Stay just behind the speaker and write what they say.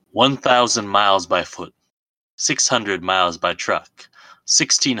1,000 miles by foot, 600 miles by truck,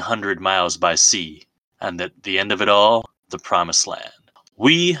 1,600 miles by sea, and at the end of it all, the Promised Land.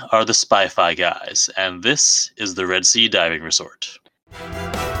 We are the Spy-Fi guys, and this is the Red Sea Diving Resort.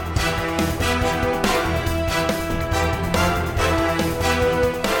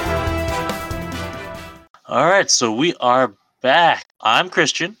 All right, so we are back. I'm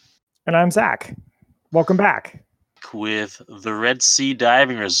Christian. And I'm Zach. Welcome back. With the Red Sea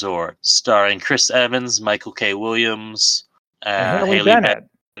Diving Resort, starring Chris Evans, Michael K. Williams, and Haley Bennett,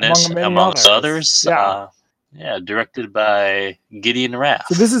 amongst others. Directed by Gideon Raff.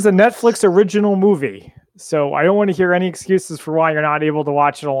 So this is a Netflix original movie. So I don't want to hear any excuses for why you're not able to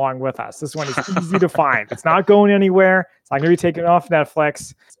watch it along with us. This one is easy to find. It's not going anywhere. It's not going to be taken off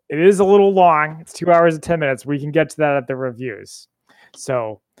Netflix. It is a little long. It's 2 hours and 10 minutes. We can get to that at the reviews.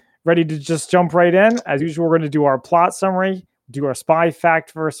 So ready to just jump right in? As usual, we're going to do our plot summary, do our spy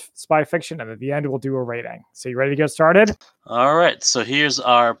fact versus spy fiction, and at the end, we'll do a rating. So you ready to get started? All right. So here's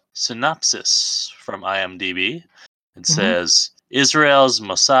our synopsis from IMDb. It says, Israel's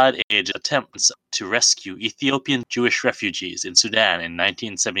Mossad agent attempts to rescue Ethiopian Jewish refugees in Sudan in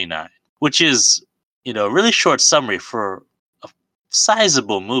 1979, which is, a really short summary for a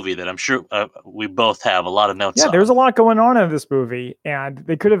sizable movie that I'm sure we both have a lot of notes on. Yeah, there's a lot going on in this movie, and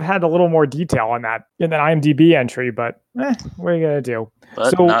they could have had a little more detail on that in that IMDb entry, but what are you going to do?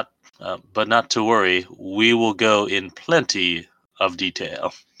 But not to worry, we will go in plenty of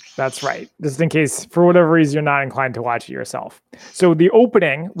detail. That's right. Just in case, for whatever reason, you're not inclined to watch it yourself. So the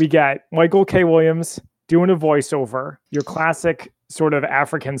opening, we get Michael K. Williams doing a voiceover, your classic sort of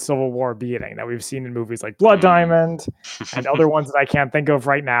African Civil War beating that we've seen in movies like Blood Diamond and other ones that I can't think of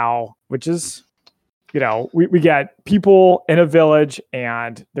right now, which is, we get people in a village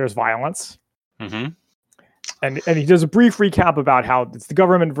and there's violence. Mm-hmm. And he does a brief recap about how it's the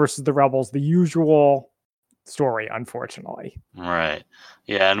government versus the rebels, the usual story, unfortunately. Right.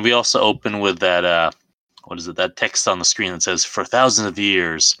 Yeah, and we also open with that that text on the screen that says, for thousands of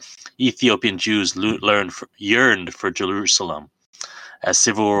years, Ethiopian Jews yearned for Jerusalem. As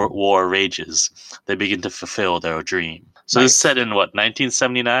civil war rages, they begin to fulfill their dream. So This is set in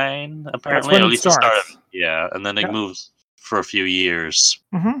 1979, apparently? At least it started. Yeah, and then it moves for a few years.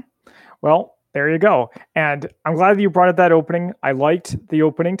 Mm-hmm. Well, there you go. And I'm glad that you brought up that opening. I liked the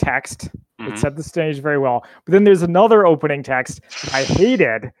opening text. It set the stage very well. But then there's another opening text that I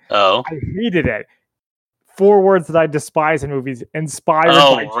hated. Oh. I hated it. 4 words that I despise in movies. Inspired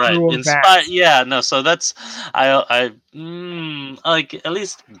by true events. So that's I like, at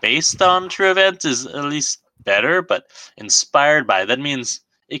least based on true events is at least better, but inspired by, that means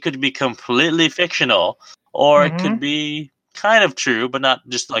it could be completely fictional, or it could be kind of true, but not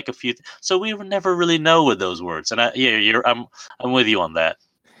just like a few. So we would never really know with those words. And I'm with you on that.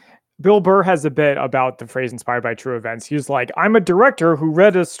 Bill Burr has a bit about the phrase inspired by true events. He's like, I'm a director who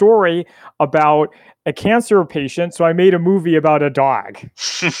read a story about a cancer patient, so I made a movie about a dog.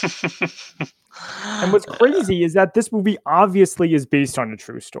 And what's crazy is that this movie obviously is based on a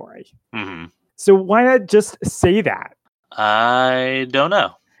true story. Mm-hmm. So why not just say that? I don't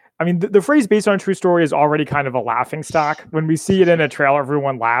know. I mean, the phrase based on a true story is already kind of a laughing stock. When we see it in a trailer,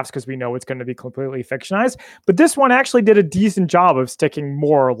 everyone laughs because we know it's going to be completely fictionalized. But this one actually did a decent job of sticking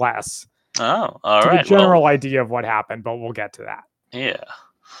more or less to the general idea of what happened, but we'll get to that. Yeah.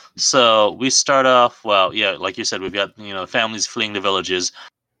 So we start off, like you said, we've got, families fleeing the villages.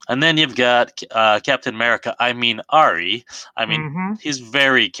 And then you've got Captain America, Ari. He's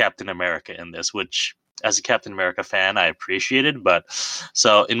very Captain America in this, which, as a Captain America fan, I appreciated. But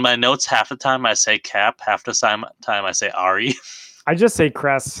so in my notes, half the time I say Cap, half the time I say Ari. I just say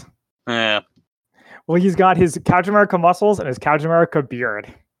Chris. Yeah. Well, he's got his Captain America muscles and his Captain America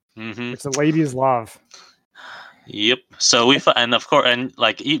beard, which the ladies love. Yep. So just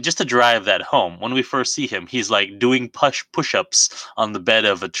to drive that home, when we first see him, he's like doing push-ups on the bed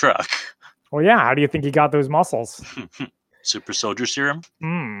of a truck. Well, yeah. How do you think he got those muscles? Super soldier serum.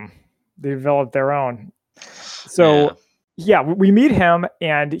 They developed their own. So, we meet him,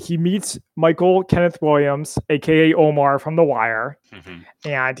 and he meets Michael Kenneth Williams, a.k.a. Omar from The Wire,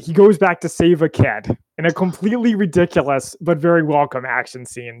 and he goes back to save a kid in a completely ridiculous but very welcome action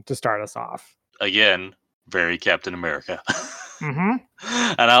scene to start us off. Again, very Captain America. Mm-hmm.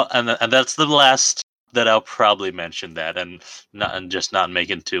 And that's the last that I'll probably mention that and just not make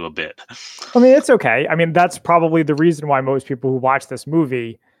into a bit. I mean, it's okay. I mean, that's probably the reason why most people who watch this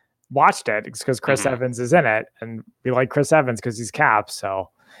movie watched it. It's because Chris Evans is in it, and we like Chris Evans because he's Cap. So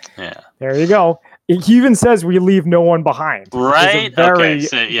there you go. He even says we leave no one behind. Right? Very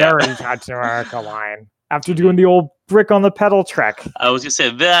Captain America line. after doing the old brick on the pedal trick. I was gonna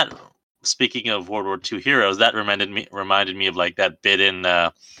say that. Speaking of World War II heroes, that reminded me of like that bit in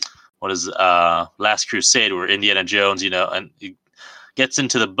Last Crusade, where Indiana Jones, and he gets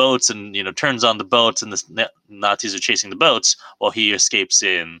into the boats and turns on the boats, and the Nazis are chasing the boats while he escapes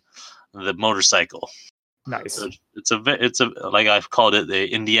in the motorcycle. Nice. So it's a like I've called it, the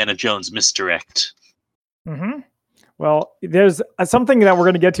Indiana Jones misdirect. Mm-hmm. Well, there's something that we're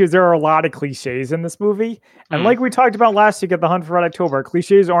going to get to is there are a lot of cliches in this movie. And like we talked about last week at The Hunt for Red October,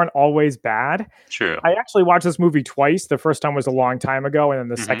 cliches aren't always bad. True. I actually watched this movie twice. The first time was a long time ago, and then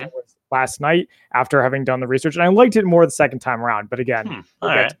the second was last night after having done the research. And I liked it more the second time around. But again,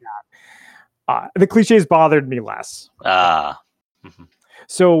 we'll get to that. The cliches bothered me less.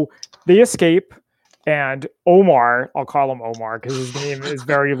 So they escape. And Omar, I'll call him Omar because his name is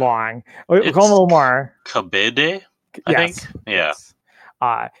very long. We'll call him Omar. Kabede, I think. Yeah.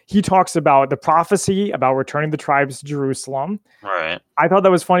 Yes. He talks about the prophecy about returning the tribes to Jerusalem. Right. I thought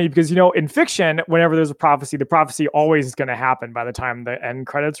that was funny because, in fiction, whenever there's a prophecy, the prophecy always is going to happen by the time the end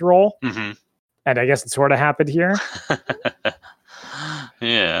credits roll. Mm-hmm. And I guess it sort of happened here.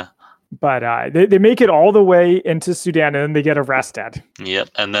 Yeah. But they make it all the way into Sudan, and then they get arrested. Yep.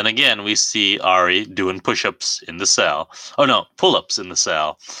 And then again, we see Ari doing push-ups in the cell. Oh, no, pull-ups in the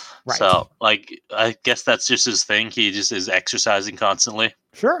cell. Right. So, I guess that's just his thing. He just is exercising constantly.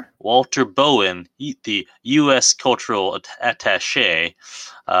 Sure. Walter Bowen, the U.S. cultural attaché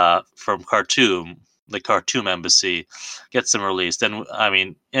from Khartoum, the Khartoum embassy, gets him released. And, I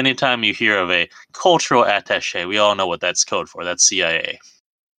mean, anytime you hear of a cultural attaché, we all know what that's code for. That's CIA.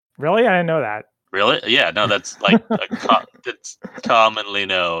 Really? I didn't know that. Really? Yeah, no, that's like it's commonly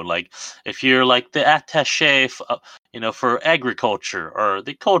known. Like if you're like the attaché, for agriculture or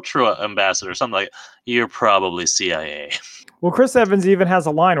the cultural ambassador, something like that, you're probably CIA. Well, Chris Evans even has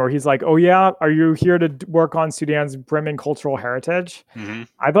a line where he's like, "Oh yeah, are you here to work on Sudan's brimming cultural heritage?" Mm-hmm.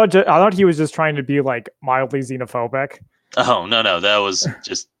 I thought he was just trying to be like mildly xenophobic. Oh no,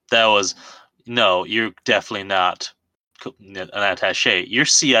 no, you're definitely not an attaché. You're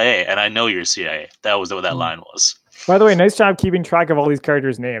CIA, and I know you're CIA. That was what that line was. By the way, nice job keeping track of all these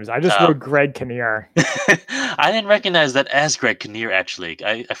characters' names. I just wrote Greg Kinnear. I didn't recognize that as Greg Kinnear, actually.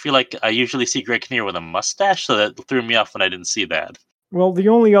 I feel like I usually see Greg Kinnear with a mustache, so that threw me off when I didn't see that. Well, the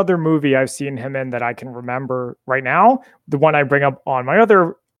only other movie I've seen him in that I can remember right now, the one I bring up on my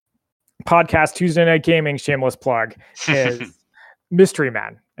other podcast, Tuesday Night Gaming, shameless plug, is Mystery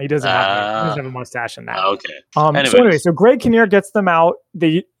Men. He doesn't have a mustache in that. Okay. So Greg Kinnear gets them out.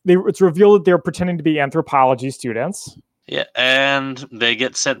 It's revealed that they're pretending to be anthropology students. Yeah, and they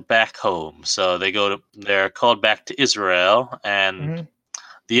get sent back home. So they're called back to Israel, and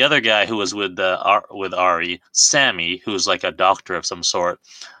the other guy who was with Ari, Sammy, who's like a doctor of some sort,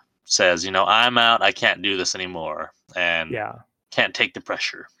 says, I'm out. I can't do this anymore, and can't take the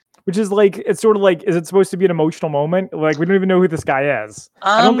pressure. Which is like, it's sort of like, is it supposed to be an emotional moment? Like, we don't even know who this guy is.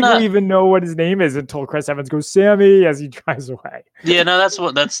 I don't think we even know what his name is until Chris Evans goes, Sammy, as he drives away. Yeah, no, I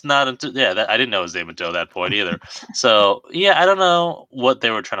didn't know his name until that point either. So, yeah, I don't know what they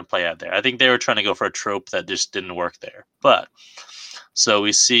were trying to play out there. I think they were trying to go for a trope that just didn't work there. But, so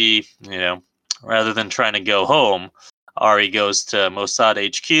we see, rather than trying to go home, Ari goes to Mossad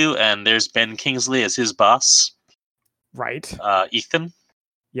HQ, and there's Ben Kingsley as his boss. Right. Ethan.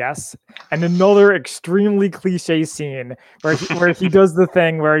 Yes. And another extremely cliche scene where he does the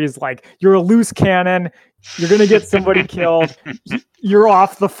thing where he's like, you're a loose cannon. You're going to get somebody killed. You're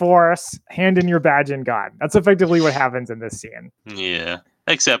off the force. Hand in your badge and gun. That's effectively what happens in this scene. Yeah.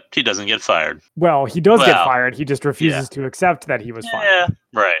 Except he doesn't get fired. Well, he does get fired. He just refuses to accept that he was fired. Yeah.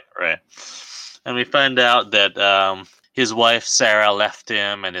 Right. And we find out that his wife, Sarah, left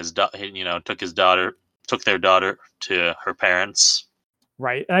him and took their daughter to her parents.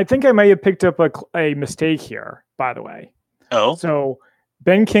 Right. And I think I may have picked up a mistake here, by the way. Oh. So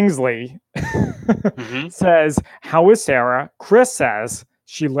Ben Kingsley says, how is Sarah? Chris says,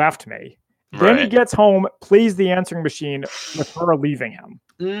 she left me. Then he gets home, plays the answering machine with her leaving him.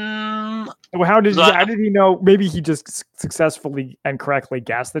 So how did he know? Maybe he just successfully and correctly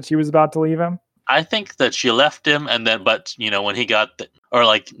guessed that she was about to leave him. I think that she left him, and then, but when he got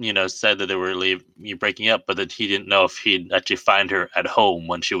said that they were breaking up, but that he didn't know if he'd actually find her at home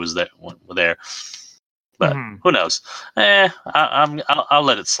when she was there. But who knows? I'll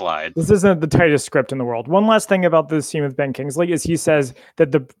let it slide. This isn't the tightest script in the world. One last thing about this scene with Ben Kingsley is he says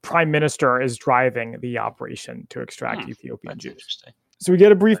that the prime minister is driving the operation to extract Ethiopian Jews. So we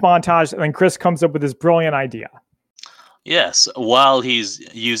get a brief montage, and then Chris comes up with this brilliant idea. Yes, while he's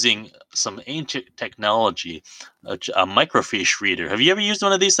using some ancient technology, a microfiche reader. Have you ever used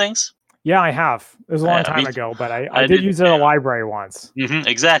one of these things? Yeah, I have. It was a long time ago, but I did use it at a library once.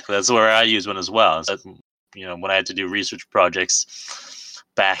 Exactly. That's where I used one as well. So, when I had to do research projects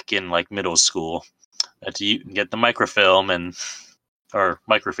back in like middle school, I had to get the microfilm or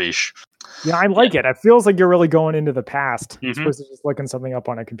microfiche. Yeah, I like it. It feels like you're really going into the past, as opposed to just looking something up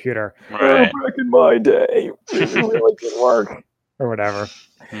on a computer. Right. Back in my day, it really did work, or whatever.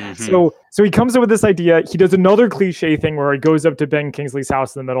 So he comes up with this idea. He does another cliche thing where he goes up to Ben Kingsley's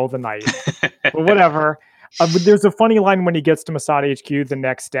house in the middle of the night. But whatever. But there's a funny line when he gets to Mossad HQ the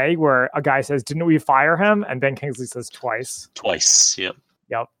next day where a guy says, "Didn't we fire him?" And Ben Kingsley says twice. Twice. Yep.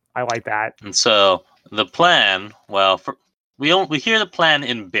 I like that. And so the plan, we hear the plan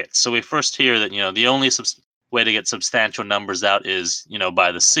in bits. So we first hear that the only way to get substantial numbers out is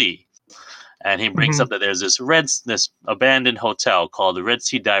by the sea. And he brings up that there's this abandoned hotel called the Red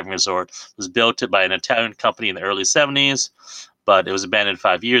Sea Diving Resort. It was built by an Italian company in the early 70s, but it was abandoned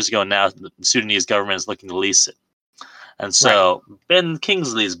 5 years ago. And now the Sudanese government is looking to lease it. And so Ben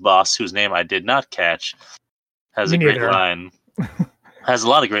Kingsley's boss, whose name I did not catch, has great line. Has a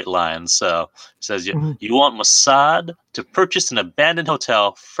lot of great lines. So he says, you want Mossad to purchase an abandoned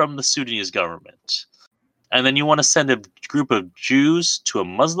hotel from the Sudanese government. And then you want to send a group of Jews to a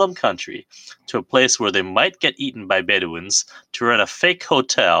Muslim country, to a place where they might get eaten by Bedouins, to run a fake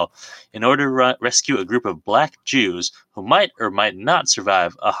hotel in order to rescue a group of black Jews who might or might not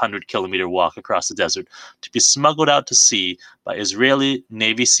survive a 100-kilometer walk across the desert to be smuggled out to sea by Israeli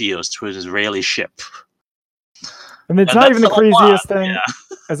Navy SEALs to an Israeli ship. And it's not even the craziest thing. Yeah.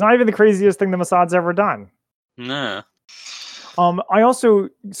 It's not even the craziest thing the Mossad's ever done. No. I also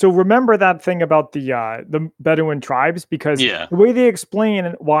remember that thing about the Bedouin tribes, because the way they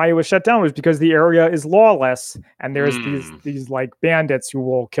explain why it was shut down was because the area is lawless and there's these like bandits who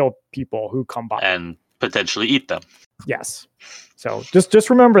will kill people who come by and potentially eat them. Yes. So just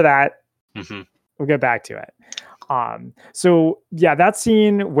remember that. We'll get back to it. That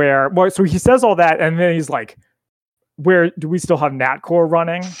scene so he says all that and then he's like, "Where do we still have Natcore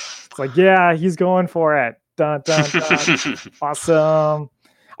running?" It's like, yeah, he's going for it. Dun, dun, dun. Awesome.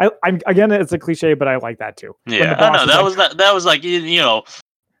 I'm again, it's a cliche, but I like that too. Yeah, I know that was like it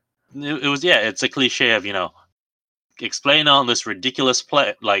was it's a cliche of explain all this ridiculous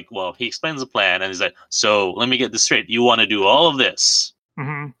plan. Like, he explains the plan and he's like, so let me get this straight. You want to do all of this?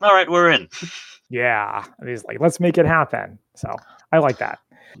 All right, we're in. Yeah, and he's like, let's make it happen. So I like that.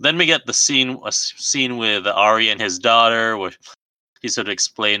 Then we get a scene with Ari and his daughter, where he's sort of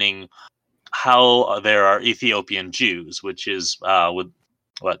explaining how there are Ethiopian Jews, which is all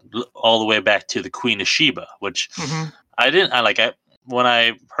the way back to the Queen of Sheba, which when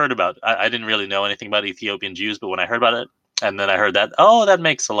I heard about it, I didn't really know anything about Ethiopian Jews, but when I heard about it, and then I heard that, that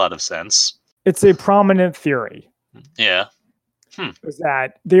makes a lot of sense. It's a prominent theory. Yeah. Is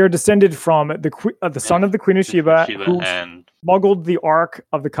that they are descended from the son of the Queen of Sheba who smuggled the Ark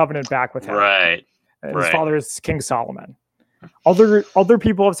of the Covenant back with him. Right. His father is King Solomon. Other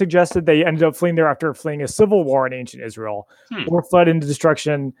people have suggested they ended up fleeing there after fleeing a civil war in ancient Israel, or fled into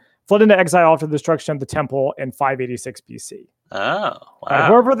exile after the destruction of the temple in 586 BC. Oh, wow.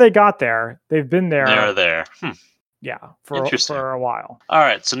 However they got there, they've been there. They're there. Yeah, for a while. All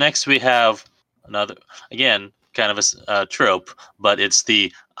right, so next we have another, again, kind of a trope, but it's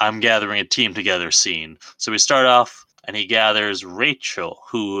the I'm gathering a team together scene. So we start off, and he gathers Rachel,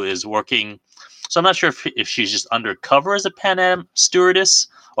 who is working. So I'm not sure if she's just undercover as a Pan Am stewardess,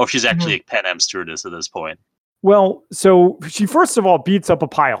 or if she's actually a Pan Am stewardess at this point. Well, so she first of all beats up a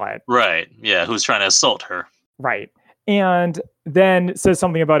pilot. Right, yeah, who's trying to assault her. Right. And then says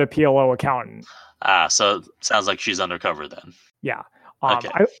something about a PLO accountant. So it sounds like she's undercover then. Yeah. Okay.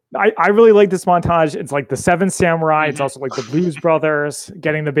 I really like this montage. It's like the Seven Samurai. It's also like the Blues Brothers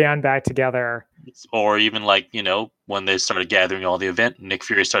getting the band back together. Or even like, when they started gathering all the Nick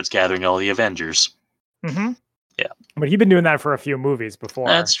Fury starts gathering all the Avengers. Yeah. But he'd been doing that for a few movies before.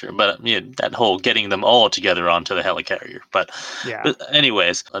 That's true. But that whole getting them all together onto the helicarrier. But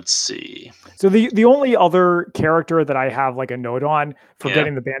anyways, let's see. So the only other character that I have like a note on for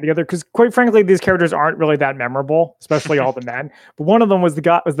getting the band together, because quite frankly, these characters aren't really that memorable, especially all the men. But one of them was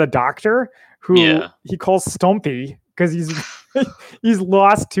the doctor who he calls Stumpy because he's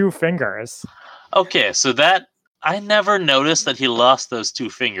lost 2 fingers. Okay, so that I never noticed that he lost those 2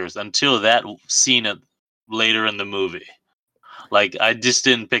 fingers until that scene later in the movie. Like, I just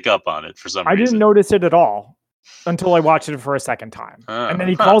didn't pick up on it for some reason. I didn't notice it at all until I watched it for a second time. And then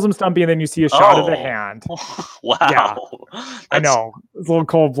he calls him Stumpy, and then you see a shot of the hand. Wow. Yeah. I know. It's a little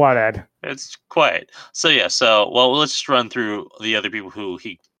cold-blooded. It's quite. So, let's just run through the other people who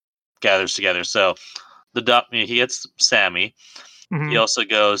he gathers together. So, he gets Sammy. He also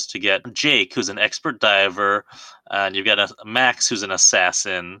goes to get Jake, who's an expert diver, and you've got Max, who's an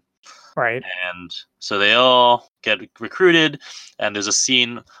assassin. Right. And so they all get recruited, and there's a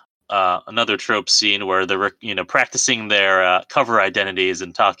scene, another trope scene where they're practicing their cover identities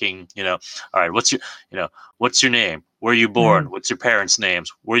and talking. All right, what's your name? Where are you born? What's your parents'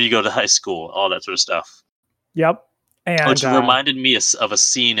 names? Where do you go to high school? All that sort of stuff. Yep. And, which reminded me of a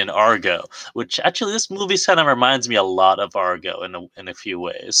scene in Argo, which actually this movie kind of reminds me a lot of Argo in a few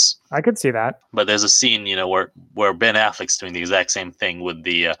ways. I could see that. But there's a scene, where Ben Affleck's doing the exact same thing with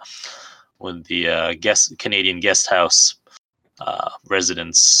the Canadian guest house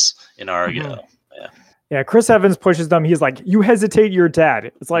residents in Argo. Yeah, Chris Evans pushes them. He's like, "You hesitate, you're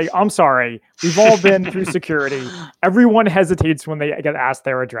dead." It's like, I'm sorry. We've all been through security. Everyone hesitates when they get asked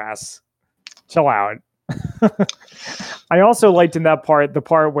their address. Chill out. I also liked in that part, the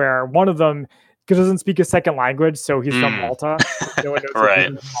part where one of them doesn't speak a second language, so he's from Malta. No one knows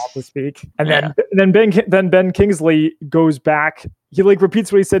right. Malta speak. And then Ben Kingsley goes back. He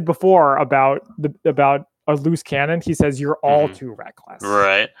repeats what he said before about a loose cannon. He says, "You're all too reckless."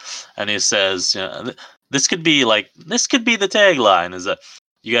 Right. And he says, this could be the tagline, is that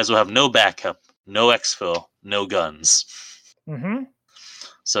you guys will have no backup, no exfil, no guns. Mm-hmm.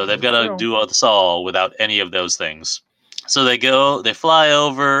 So they've got to do this all without any of those things. So they fly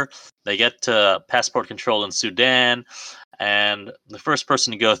over, they get to passport control in Sudan, and the first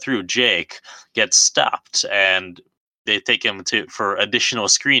person to go through, Jake, gets stopped, and they take him for additional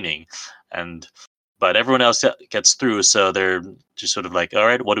screening. But everyone else gets through, so they're just sort of like, all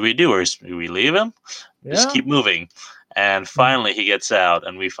right, what do we do? Or do we leave him? Yeah. Just keep moving. And finally he gets out,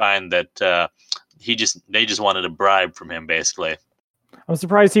 and we find that they just wanted a bribe from him, basically. I'm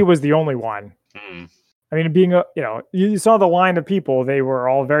surprised he was the only one. I mean, being you saw the line of people, they were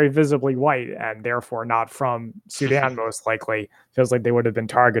all very visibly white and therefore not from Sudan, most likely. Feels like they would have been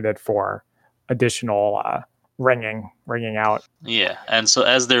targeted for additional ringing out. Yeah, and so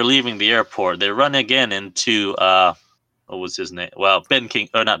as they're leaving the airport, they run again into what was his name? Well,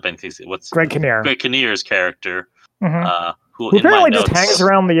 not Ben Kingsley. Greg Kinnear? Greg Kinnear's character, who apparently just hangs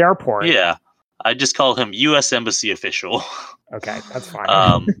around the airport. Yeah, I just call him U.S. Embassy official. Okay, that's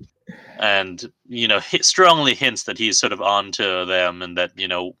fine. And strongly hints that he's sort of onto them, and that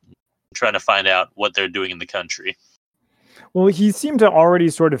trying to find out what they're doing in the country. Well, he seemed to already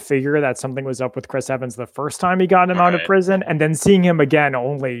sort of figure that something was up with Chris Evans the first time he got him out of prison, and then seeing him again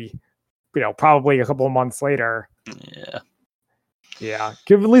only, probably a couple of months later. Yeah.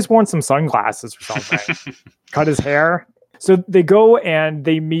 Could have at least worn some sunglasses or something. Cut his hair. So they go and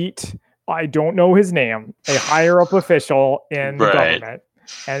they meet, I don't know his name, a higher up official in the government.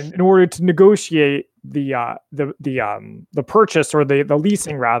 And in order to negotiate the purchase, or the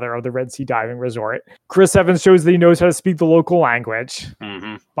leasing rather, of the Red Sea Diving Resort, Chris Evans shows that he knows how to speak the local language,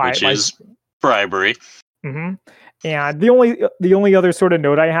 which is bribery. And the only other sort of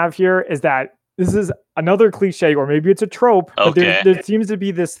note I have here is that this is another cliche, or maybe it's a trope, but there seems to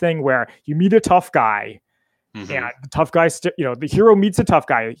be this thing where you meet a tough guy, and the tough guy, the hero meets a tough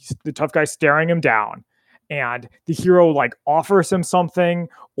guy, the tough guy staring him down. And the hero offers him something,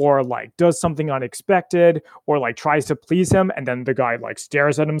 or does something unexpected, or tries to please him, and then the guy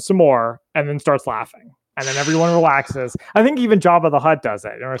stares at him some more and then starts laughing, and then everyone relaxes. I think even Jabba the Hutt does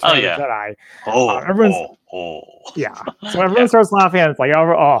it. Or Jedi. Yeah. So everyone starts laughing, and it's like,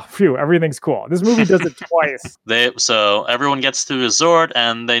 oh, phew, everything's cool. This movie does it twice. So everyone gets to the resort,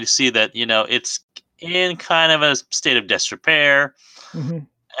 and they see that it's in kind of a state of disrepair,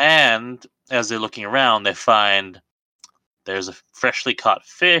 and as they're looking around, they find there's a freshly caught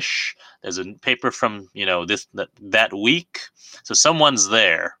fish. There's a paper from that week, so someone's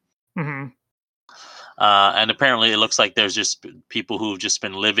there. And apparently, it looks like there's just people who've just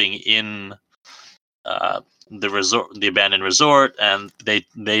been living in the resort, the abandoned resort, and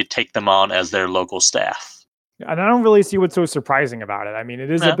they take them on as their local staff. And I don't really see what's so surprising about it. I mean, it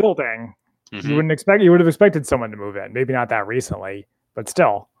is a building. You would have expected someone to move in. Maybe not that recently, but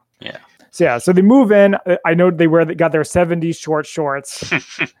still. Yeah. So they move in. I know they got their 70s short shorts.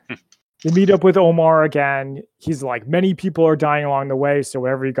 They meet up with Omar again. He's like, many people are dying along the way, so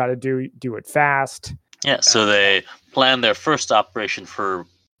whatever you got to do it fast. Yeah, so they plan their first operation for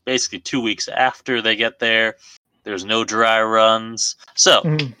basically 2 weeks after they get there. There's no dry runs.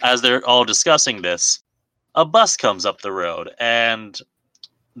 So as they're all discussing this, a bus comes up the road, and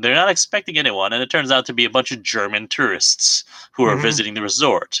they're not expecting anyone, and it turns out to be a bunch of German tourists who are visiting the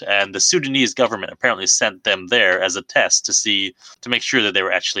resort. And the Sudanese government apparently sent them there as a test to make sure that they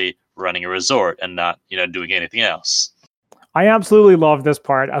were actually running a resort and not, doing anything else. I absolutely love this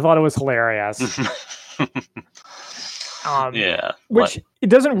part. I thought it was hilarious. Yeah. Which it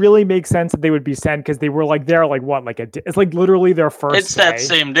doesn't really make sense that they would be sent because they were like there like what it's like literally their first It's day. That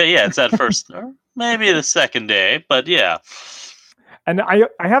same day. Yeah, it's that first or maybe the second day, but yeah. And I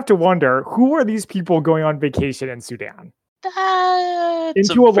have to wonder, who are these people going on vacation in Sudan?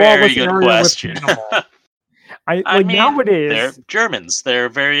 Into a very good question. I mean, nowadays they're Germans. They're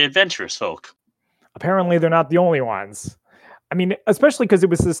very adventurous folk. Apparently, they're not the only ones. I mean, especially because it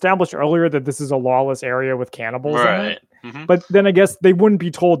was established earlier that this is a lawless area with cannibals in it. Mm-hmm. But then I guess they wouldn't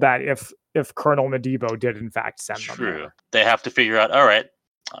be told that if Colonel Madibo did in fact send them there. They have to figure out, all right,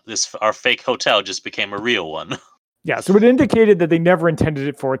 our fake hotel just became a real one. Yeah, so it indicated that they never intended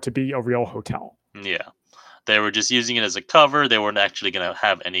it for it to be a real hotel. Yeah. They were just using it as a cover. They weren't actually going to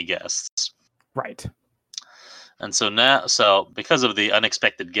have any guests. Right. And so because of the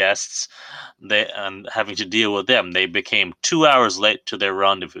unexpected guests, and having to deal with them, they became 2 hours late to their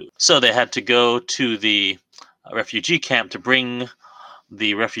rendezvous. So they had to go to the refugee camp to bring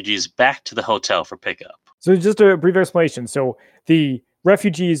the refugees back to the hotel for pickup. So just a brief explanation. So the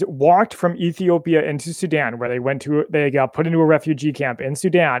refugees walked from Ethiopia into Sudan, where they got put into a refugee camp in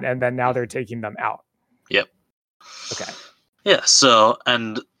Sudan, and then now they're taking them out. Yep. Okay. Yeah, so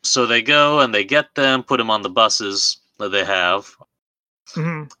they go and they get them, put them on the buses that they have,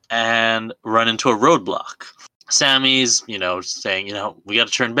 and run into a roadblock. Sammy's, saying, we got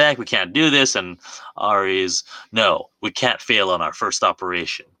to turn back. We can't do this. And Ari's, no, we can't fail on our first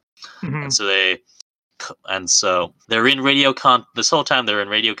operation. And so they're in this whole time they're in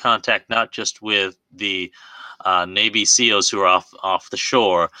radio contact, not just with the Navy SEALs who are off the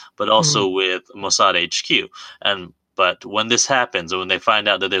shore, but also with Mossad HQ. But when this happens, or when they find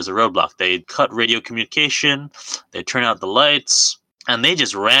out that there's a roadblock, they cut radio communication, they turn out the lights, and they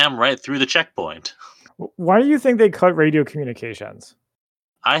just ram right through the checkpoint. Why do you think they cut radio communications?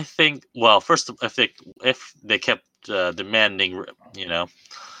 I think, well, first, if they kept demanding,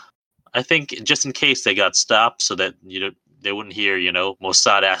 I think just in case they got stopped, so that they wouldn't hear,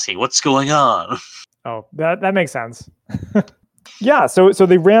 Mossad asking, "What's going on?" Oh, that makes sense. Yeah, so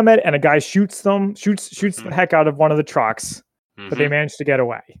they ram it, and a guy shoots the heck out of one of the trucks, but they manage to get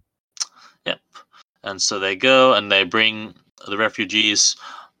away. Yep. And so they go and they bring the refugees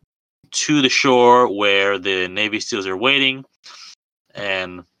to the shore where the Navy SEALs are waiting,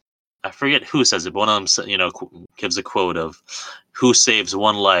 and I forget who says it, but one of them, gives a quote of, "Who saves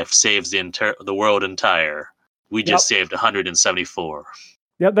one life saves the world entire. We just saved 174."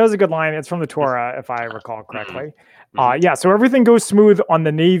 Yeah, that was a good line. It's from the Torah, if I recall correctly. So everything goes smooth on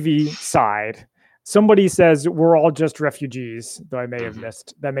the Navy side. Somebody says we're all just refugees, though I may have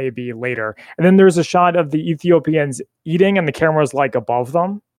missed. That may be later. And then there's a shot of the Ethiopians eating, and the camera's like above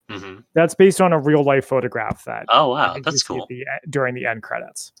them. That's based on a real life photograph that. Oh wow, that's cool. During the end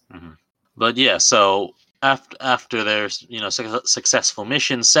credits. But yeah, so after their successful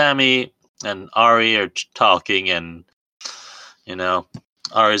mission, Sammy and Ari are talking, and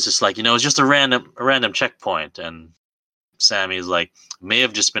Ari's just like, it's just a random checkpoint, and Sammy's like, may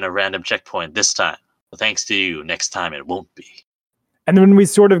have just been a random checkpoint this time, but thanks to you, next time it won't be. And then we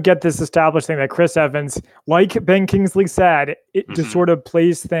sort of get this established thing that Chris Evans, like Ben Kingsley said, it just sort of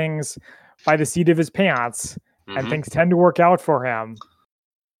plays things by the seat of his pants, and things tend to work out for him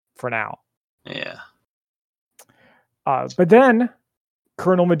for now. Yeah. But then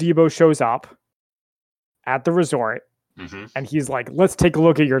Colonel Madibo shows up at the resort, and he's like, let's take a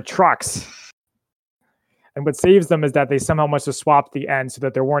look at your trucks. And what saves them is that they somehow must have swapped the end so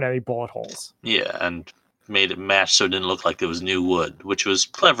that there weren't any bullet holes. Yeah, and made it match so it didn't look like there was new wood, which was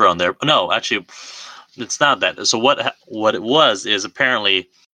clever on there. No, actually, it's not that. So what it was is apparently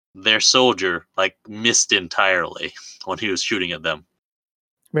their soldier missed entirely when he was shooting at them.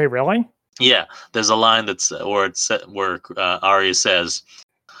 Wait, really? Yeah, there's a line where Ari says,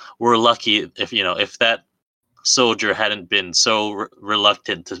 "We're lucky if that soldier hadn't been so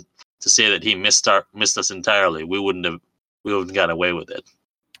reluctant to say that he missed us entirely, we wouldn't have got away with it."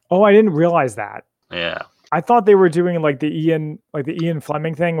 Oh, I didn't realize that. Yeah, I thought they were doing the Ian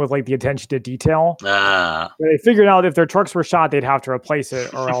Fleming thing with the attention to detail. They figured out if their trucks were shot, they'd have to replace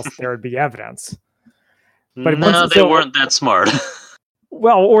it, or else there would be evidence. But no, they weren't that smart.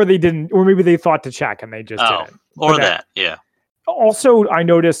 Well, or they didn't, or maybe they thought to check and they just didn't. Or that, yeah. Also, I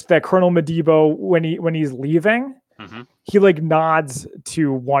noticed that Colonel Madibo, when he's leaving, he nods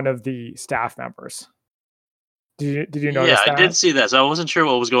to one of the staff members. Did you notice that? Yeah, I did see that. So I wasn't sure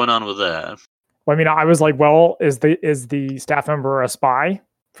what was going on with that. Well, I mean, I was like, well, is the staff member a spy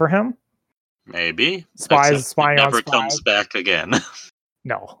for him? Maybe. Spying on spies. Never comes back again.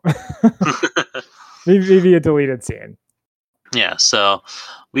 No. maybe a deleted scene. Yeah, so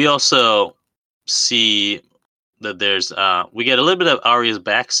we also see that there's we get a little bit of Arya's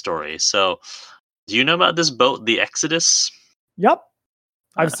backstory. So, do you know about this boat, the Exodus? Yep.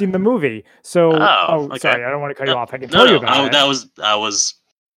 I've seen the movie. So, okay. Sorry, I don't want to cut you off. I can tell you about it.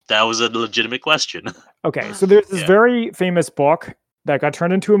 That was a legitimate question. Okay, so there's this very famous book that got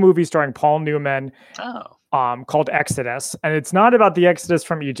turned into a movie starring Paul Newman. Called Exodus, and it's not about the Exodus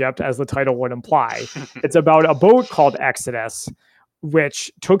from Egypt, as the title would imply. It's about a boat called Exodus,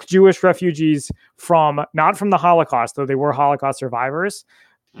 which took Jewish refugees not from the Holocaust, though they were Holocaust survivors,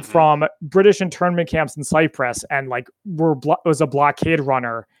 from British internment camps in Cyprus, and was a blockade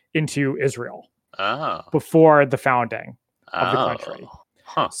runner into Israel before the founding of the country.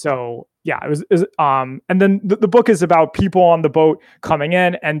 So yeah, it was and then the book is about people on the boat coming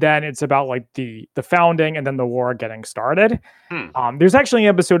in, and then it's about like the founding and then the war getting started. There's actually an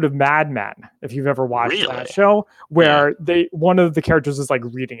episode of Mad Men, if you've ever watched that show, where one of the characters is like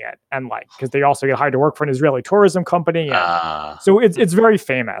reading it, and because they also get hired to work for an Israeli tourism company, so it's very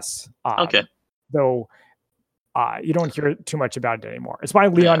famous. Though you don't hear too much about it anymore. It's by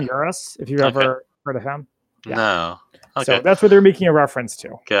Leon Uris, if you've ever heard of him. No. Okay. So that's what they're making a reference to.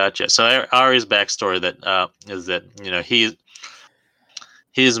 Gotcha. So Ari's backstory is that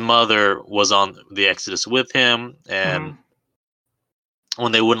his mother was on the Exodus with him, and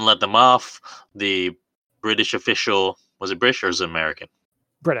when they wouldn't let them off, the British official, was it British or was it American?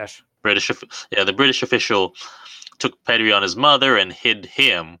 British. The British official took pity on his mother and hid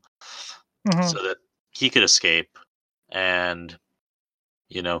him so that he could escape, and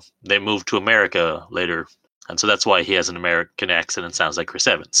they moved to America later. And so that's why he has an American accent and sounds like Chris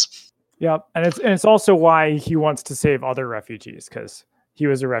Evans. Yep, and it's also why he wants to save other refugees, because he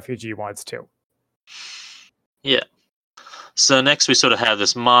was a refugee once too. Yeah. So next we sort of have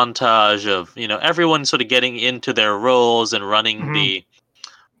this montage of everyone sort of getting into their roles and running the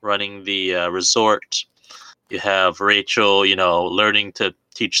resort. You have Rachel, learning to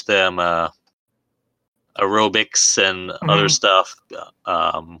teach them aerobics and other stuff.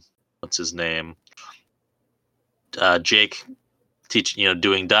 What's his name? Jake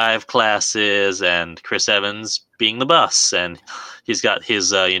doing dive classes, and Chris Evans being the boss, and he's got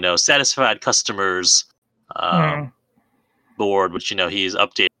his satisfied customers board, which he's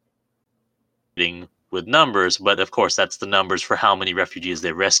updating with numbers, but of course that's the numbers for how many refugees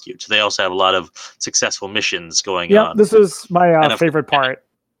they rescued. So they also have a lot of successful missions going on. This is my favorite part.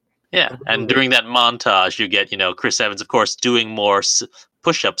 Yeah, and during that montage you get Chris Evans, of course, doing more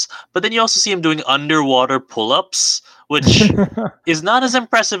push-ups, but then you also see him doing underwater pull-ups, which is not as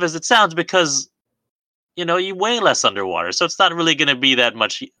impressive as it sounds, because you weigh less underwater, so it's not really going to be that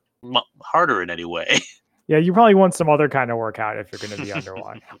much harder in any way. Yeah, you probably want some other kind of workout if you're going to be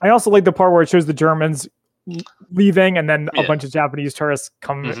underwater. I also like the part where it shows the Germans leaving, and then a bunch of Japanese tourists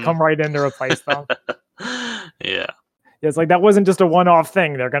come right in to replace them. It's like that wasn't just a one-off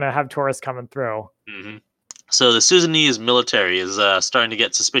thing. They're going to have tourists coming through. So the Sudanese military is starting to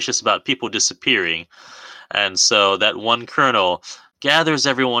get suspicious about people disappearing. And so that one colonel gathers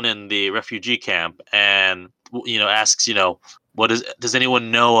everyone in the refugee camp and, asks, does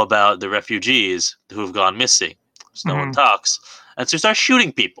anyone know about the refugees who have gone missing? So no one talks. And so he starts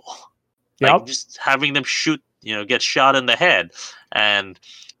shooting people. Like just having them get shot in the head. And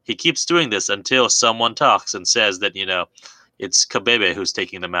he keeps doing this until someone talks and says that, it's Kabebe who's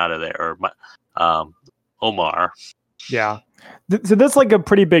taking them out of there, or Omar. Yeah. So that's like a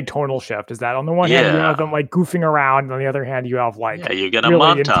pretty big tonal shift. Is that on the one hand you have them like goofing around, and on the other hand you have you get a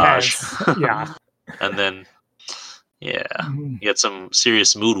really montage. Yeah. And then you get some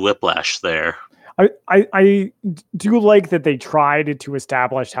serious mood whiplash there. I do like that they tried to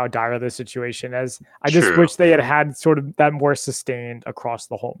establish how dire the situation is. I just wish they had sort of that more sustained across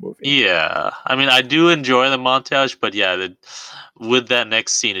the whole movie. Yeah, I mean, I do enjoy the montage, but with that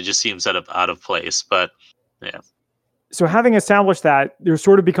next scene, it just seems out of place. But yeah. So having established that, there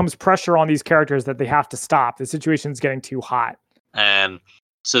sort of becomes pressure on these characters that they have to stop. The situation's getting too hot. And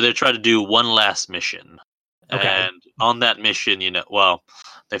so they try to do one last mission. Okay. And on that mission,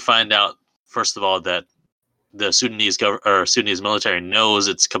 they find out, first of all, that the Sudanese military knows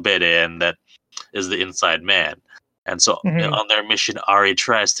it's Kabede, and that is the inside man. And so on their mission, Ari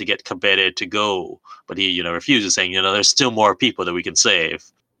tries to get Kabede to go, but he, refuses, saying, there's still more people that we can save.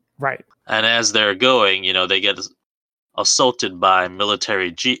 Right. And as they're going, they get assaulted by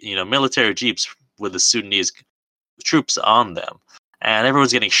military jeeps with the Sudanese troops on them, and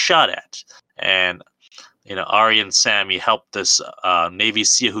everyone's getting shot at. And Ari and Sammy help this Navy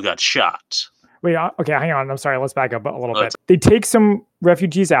SEAL who got shot. Wait, okay, hang on. I'm sorry. Let's back up a little bit. They take some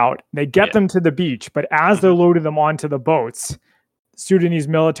refugees out. They get them to the beach, but as they're loading them onto the boats, Sudanese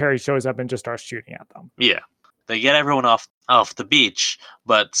military shows up and just starts shooting at them. Yeah. they get everyone off the beach,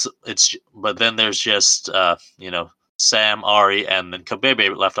 but then there's just Sam, Ari, and then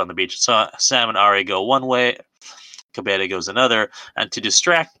Kabebe left on the beach. So Sam and Ari go one way, Kabebe goes another, and to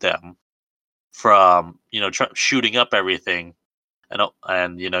distract them from shooting up everything,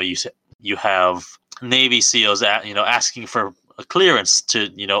 and you have Navy SEALs asking for a clearance to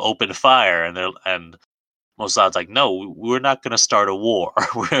open fire, and Mossad's like, no, we're not going to start a war.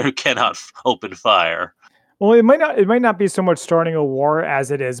 We cannot open fire. Well, it might not be so much starting a war as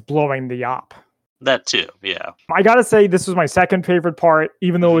it is blowing the op. That too, yeah. I gotta say, this was my second favorite part,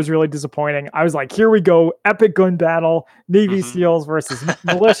 even though it was really disappointing. I was like, here we go, epic gun battle, Navy SEAls versus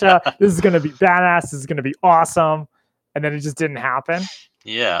militia. This is gonna be badass. This is gonna be awesome. And then it just didn't happen.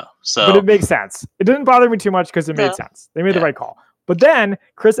 Yeah. But it makes sense. It didn't bother me too much because it made sense. They made the right call. But then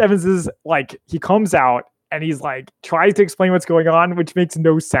Chris Evans is like, he comes out and he's like, tries to explain what's going on, which makes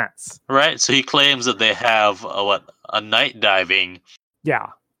no sense. Right. So he claims that they have a night diving. Yeah.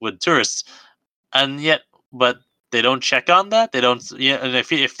 With tourists. And yet, but they don't check on that. They don't. Yeah, and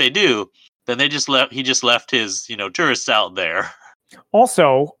if they do, then they just left. He just left his tourists out there.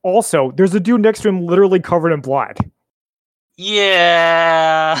 Also, there's a dude next to him, literally covered in blood.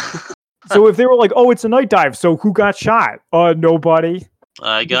 Yeah. So if they were like, "Oh, it's a night dive," so who got shot? Nobody.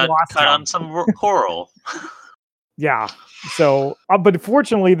 I got cut on some coral. Yeah. So, but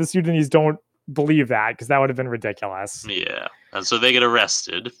fortunately, the Sudanese don't believe that because that would have been ridiculous. Yeah, and so they get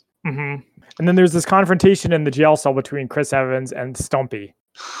arrested. Mm-hmm. And then there's this confrontation in the jail cell between Chris Evans and Stumpy.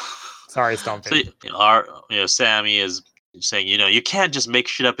 Sorry, Stumpy. So Sammy is saying, you can't just make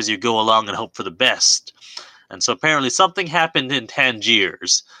shit up as you go along and hope for the best. And so apparently something happened in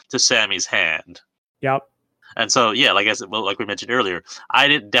Tangiers to Sammy's hand. Yep. And so like we mentioned earlier,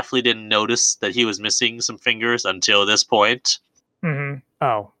 I definitely didn't notice that he was missing some fingers until this point. Mm-hmm.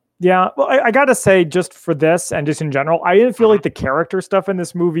 Oh. Yeah, well, I gotta say, just for this and just in general, I didn't feel like the character stuff in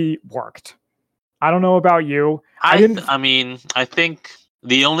this movie worked. I don't know about you. I think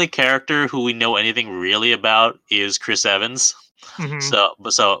the only character who we know anything really about is Chris Evans. Mm-hmm.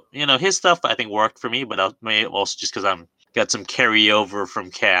 So his stuff I think worked for me, but maybe also just because I'm got some carryover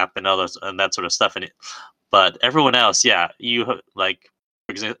from Cap and others and that sort of stuff in it. But everyone else, for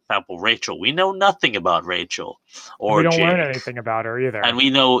example, Rachel. We know nothing about Rachel or we don't Jake. learn anything about her either. And we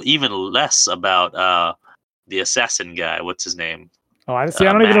know even less about the assassin guy. What's his name? Oh, I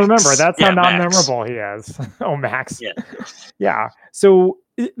don't even remember. That's how non-memorable he is. Oh, Max. Yeah. Yeah. So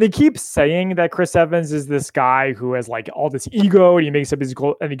they keep saying that Chris Evans is this guy who has like all this ego and he makes up his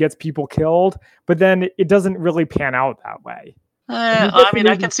goal and he gets people killed, but then it doesn't really pan out that way.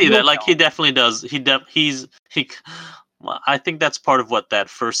 I can see that. Like he definitely does. I think that's part of what that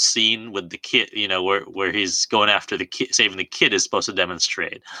first scene with the kid, where he's going after the kid, saving the kid, is supposed to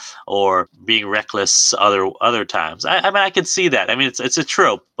demonstrate, or being reckless other times. I can see that. I mean, it's a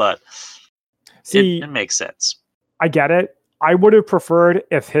trope, but it makes sense. I get it. I would have preferred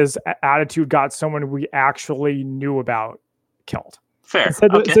if his attitude got someone we actually knew about killed. Fair.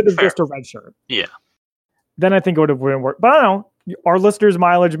 Instead of just a red shirt. Yeah. Then I think it would have worked. But I don't know. Our listeners'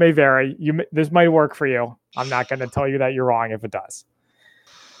 mileage may vary. This might work for you. I'm not going to tell you that you're wrong if it does.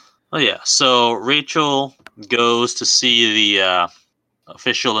 Oh yeah. So Rachel goes to see the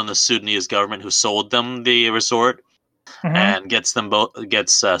official in the Sudanese government who sold them the resort, and gets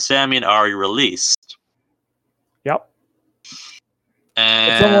Sammy and Ari released. Yep.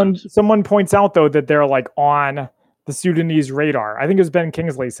 And someone points out though that they're like on the Sudanese radar. I think it was Ben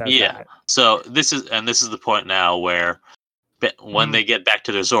Kingsley said that. Yeah. So this is the point now where when they get back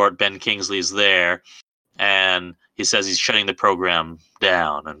to the resort, Ben Kingsley's there, and he says he's shutting the program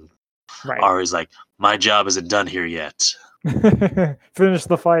down, and Ari's like, "My job isn't done here yet. Finish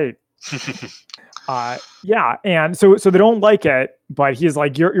the fight." Yeah, and so they don't like it, but he's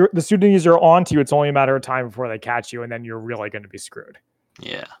like, "You're the Sudanese are on to you. It's only a matter of time before they catch you, and then you're really going to be screwed."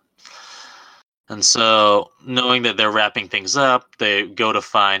 Yeah. And so, knowing that they're wrapping things up, they go to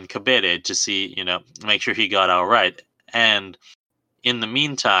find Kabede to see, make sure he got out right. And in the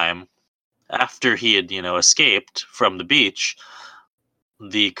meantime, after he had, escaped from the beach,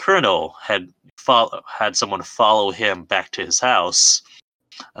 the colonel had someone follow him back to his house,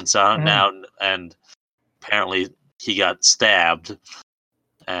 and so now, and apparently he got stabbed,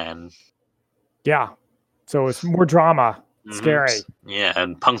 and yeah, so it's more drama, scary. Yeah,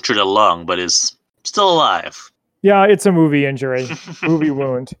 and punctured a lung, but is still alive. Yeah, it's a movie injury, movie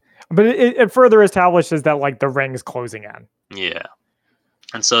wound. But it further establishes that like the ring's closing in. Yeah.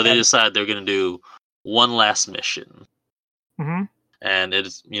 And so they decide they're going to do one last mission. Mm-hmm. And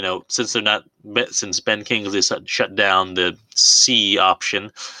it's, since Ben Kingsley shut down the C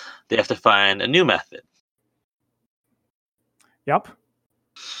option, they have to find a new method. Yep.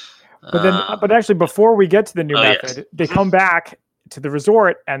 But actually, before we get to the new method, yes. they come back to the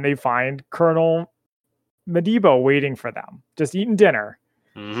resort and they find Colonel Medebo waiting for them, just eating dinner,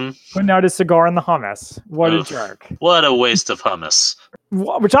 putting out his cigar in the hummus. What a jerk! What a waste of hummus.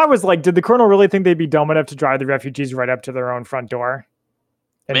 Which I was like, did the Colonel really think they'd be dumb enough to drive the refugees right up to their own front door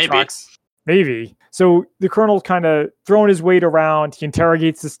in trucks? Maybe. So the Colonel's kind of throwing his weight around. He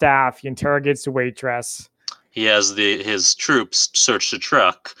interrogates the staff. He interrogates the waitress. He has his troops search the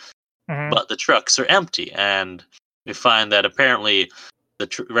truck. But the trucks are empty, and we find that apparently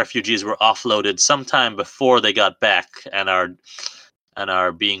the refugees were offloaded sometime before they got back and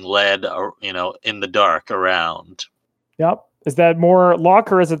are being led, or in the dark around. Yep. Is that more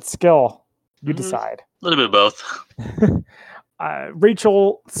luck or is it skill? You decide. A little bit of both.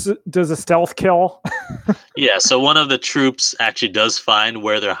 Rachel does a stealth kill. Yeah, so one of the troops actually does find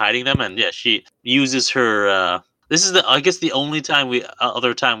where they're hiding them, and she uses her. This is the only time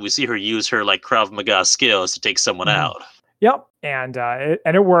we see her use her like Krav Maga skills to take someone out. Yep, and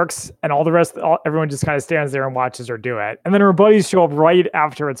it works, and everyone just kind of stands there and watches her do it, and then her buddies show up right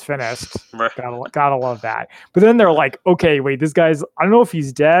after it's finished. Right. Gotta love that. But then they're like, okay, wait, this guy's, I don't know if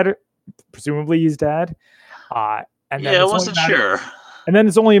he's dead. Presumably he's dead. And then I wasn't sure. And then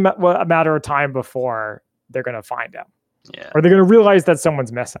it's only a matter of time before they're gonna find him. Yeah, or they're gonna realize that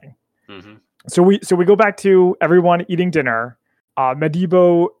someone's missing. So we go back to everyone eating dinner.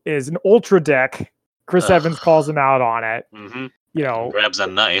 Medebo is an ultra dick. Chris Evans calls him out on it. Grabs a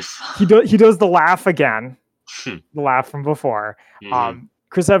knife. He does the laugh again, the laugh from before.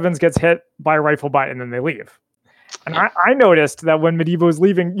 Chris Evans gets hit by a rifle butt, and then they leave. And I noticed that when Medebo's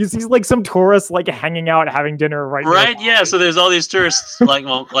leaving, you see like some tourists like hanging out, having dinner right. Yeah. So there's all these tourists,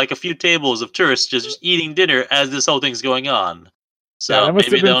 like a few tables of tourists just eating dinner as this whole thing's going on. So that must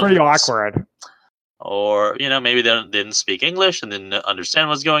have been pretty awkward. Or, maybe they didn't speak English and didn't understand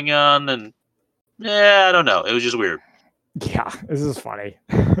what's going on. And I don't know. It was just weird. Yeah, this is funny.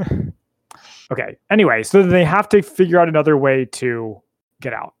 Okay. Anyway, so they have to figure out another way to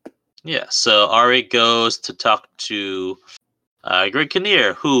get out. Yeah. So Ari goes to talk to Greg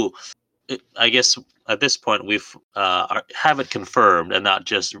Kinnear, who I guess at this point we've have it confirmed and not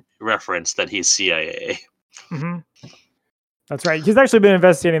just referenced that he's CIA. That's right. He's actually been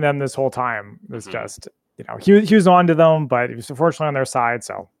investigating them this whole time. It's just, he was on to them, but he was unfortunately on their side,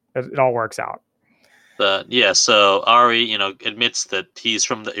 so it all works out. So Ari, admits that he's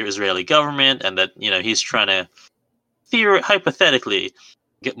from the Israeli government and that, he's trying to hypothetically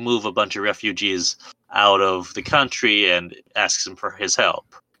move a bunch of refugees out of the country, and asks him for his help.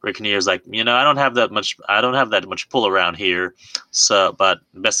 Rick Kinnear's like, I don't have that much pull around here. So, but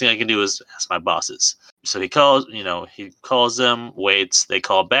the best thing I can do is ask my bosses. So he calls them, waits, they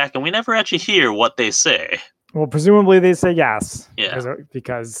call back, and we never actually hear what they say. Well, presumably they say yes. Yeah.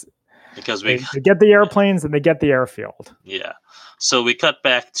 Because they get the airplanes and they get the airfield. Yeah. So we cut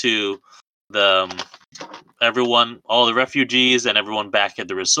back to all the refugees and everyone back at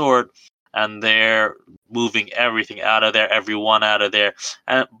the resort, and they're moving everything out of there, everyone out of there.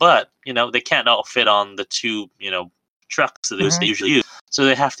 But they can't all fit on the two, trucks that they usually use. So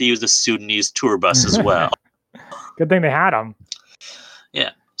they have to use the Sudanese tour bus as well. Good thing they had them.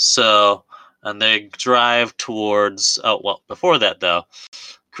 Yeah. So, and they drive towards, before that though,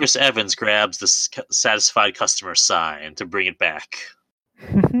 Chris Evans grabs the satisfied customer sign to bring it back.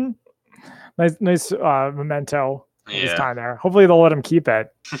 Nice memento of his time there. Hopefully they'll let him keep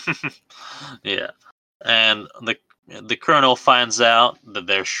it. Yeah. And the colonel finds out that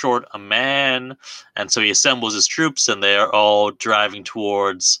they're short a man, and so he assembles his troops, and they're all driving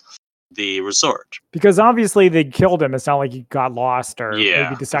towards the resort. Because obviously they killed him. It's not like he got lost or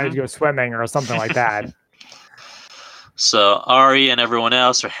maybe decided to go swimming or something like that. So Ari and everyone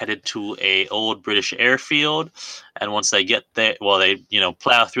else are headed to a old British airfield, and once they get there, they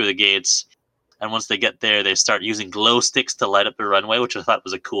plow through the gates, and once they get there, they start using glow sticks to light up the runway, which I thought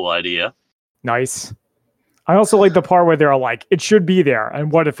was a cool idea. Nice. I also like the part where they're like, it should be there,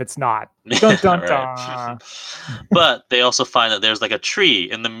 and what if it's not? Dun, dun, dun. But they also find that there's like a tree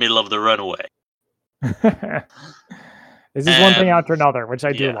in the middle of the runway. This is one thing after another, which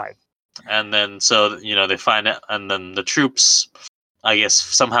I do like. And then, so, they find it, and then the troops, I guess,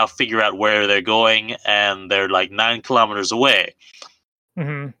 somehow figure out where they're going, and they're like 9 kilometers away.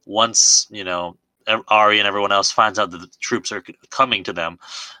 Once, Ari and everyone else finds out that the troops are coming to them,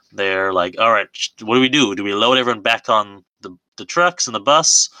 they're like, all right, what do we do? Do we load everyone back on the trucks and the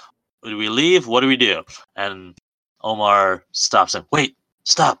bus? Do we leave? What do we do? And Omar stops and, wait,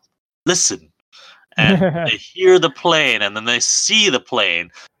 stop, listen. And they hear the plane, and then they see the plane.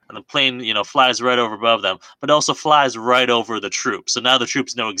 and the plane, flies right over above them, but also flies right over the troops. So now the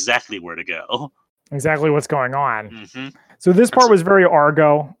troops know exactly where to go. Exactly what's going on. Mm-hmm. So this part was very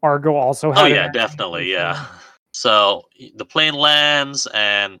Argo. Argo also had. Oh yeah, definitely, yeah. So the plane lands,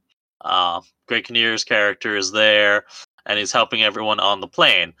 and Greg Kinnear's character is there, and he's helping everyone on the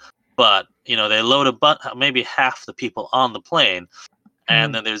plane. But they load maybe half the people on the plane,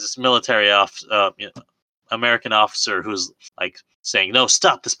 and then there's this military American officer who's like saying, "No,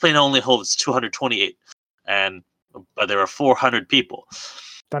 stop! This plane only holds 228, but there are 400 people."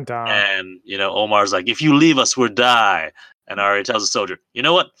 Dun, dun. And Omar's like, "If you leave us, we'll die." And Ari tells the soldier, "You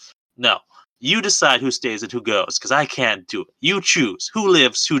know what? No, you decide who stays and who goes, because I can't do it. You choose who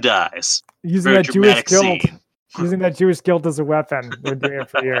lives, who dies." Using that Jewish guilt. Using that Jewish guilt as a weapon. We're doing it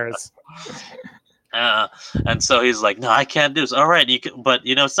for years. And so he's like, "No, I can't do this." All right, you can, but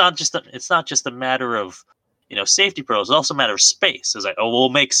it's not just a matter of safety pros. It's also a matter of space. It's like, oh, we'll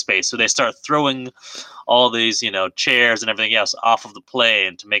make space. So they start throwing all these chairs and everything else off of the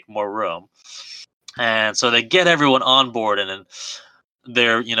plane to make more room. And so they get everyone on board, and then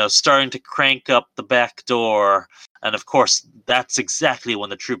they're starting to crank up the back door. And of course, that's exactly when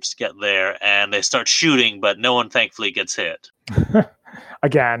the troops get there, and they start shooting, but no one thankfully gets hit.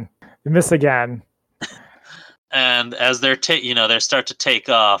 Again, you miss again. And as they start to take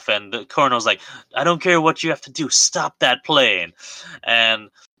off, and the colonel's like, "I don't care what you have to do, stop that plane." And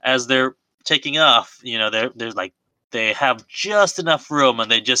as they're taking off, they're like, they have just enough room, and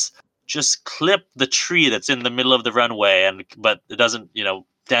they just clip the tree that's in the middle of the runway, but it doesn't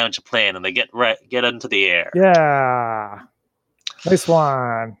damage the plane, and they get into the air. Yeah, nice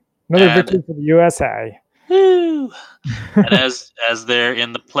one. Another victory for the USA. Woo! And as they're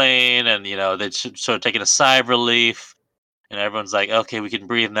in the plane, and they're sort of taking a sigh of relief, and everyone's like, "Okay, we can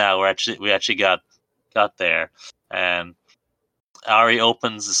breathe now. We actually got there." And Ari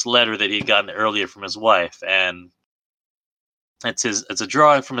opens this letter that he'd gotten earlier from his wife, and it's a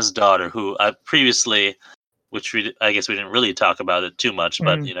drawing from his daughter, who previously, which I guess we didn't really talk about it too much,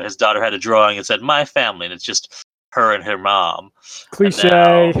 but his daughter had a drawing and said "My family," and it's just her and her mom.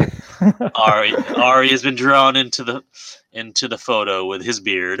 Cliche. Ari has been drawn into the photo with his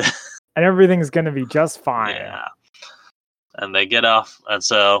beard, and everything's gonna be just fine. Yeah. And they get off, and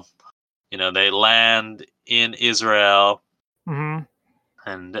so they land in Israel,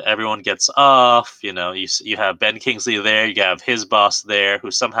 and everyone gets off. You have Ben Kingsley there. You have his boss there,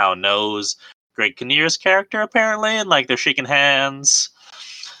 who somehow knows Greg Kinnear's character apparently, and like they're shaking hands.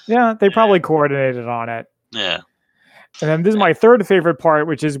 Yeah, they probably coordinated on it. Yeah. And then this is my third favorite part,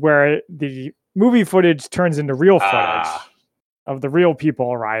 which is where the movie footage turns into real footage of the real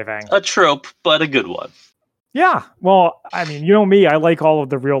people arriving. A trope, but a good one. Yeah. Well, I mean, you know me, I like all of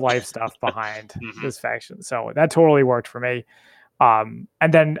the real life stuff behind this faction. So that totally worked for me. And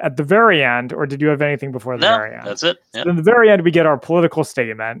then at the very end, or did you have anything before the very end? That's it. Yep. So in the very end, we get our political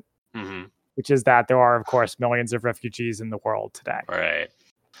statement, which is that there are, of course, millions of refugees in the world today. Right.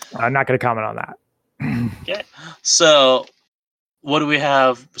 I'm not going to comment on that. Okay. So what do we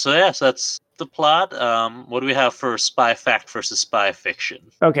have? So yes, that's the plot. What do we have for spy fact versus spy fiction?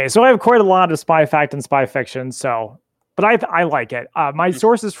 Okay, so I have quite a lot of spy fact and spy fiction, but I like it. My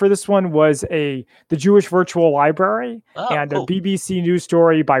sources for this one was the Jewish Virtual Library and a BBC news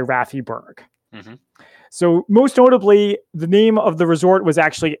story by Rafi Berg. So most notably, the name of the resort was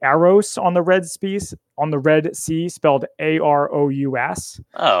actually Aros on the Red Sea, spelled Arous.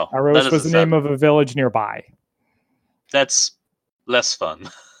 Oh, Aros was the name of a village nearby. That's less fun.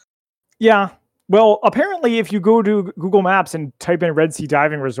 Yeah. Well, apparently, if you go to Google Maps and type in Red Sea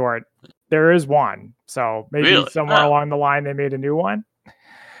Diving Resort, there is one. So maybe somewhere along the line they made a new one.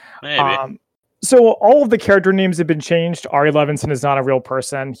 Maybe. So all of the character names have been changed. Ari Levinson is not a real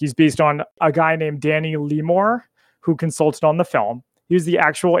person. He's based on a guy named Danny Limor, who consulted on the film. He was the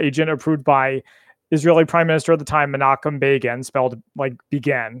actual agent approved by Israeli Prime Minister at the time, Menachem Begin, spelled like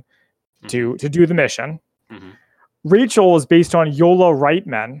begin, to do the mission. Rachel is based on Yola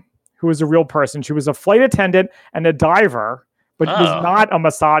Reitman, who is a real person. She was a flight attendant and a diver, but was not a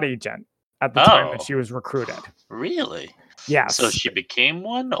Mossad agent at the time that she was recruited. Really? Yes. So she became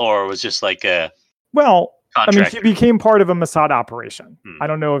one, or was just like a contractor? I mean, she became part of a Mossad operation. I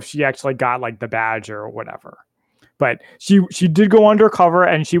don't know if she actually got like the badge or whatever, but she did go undercover,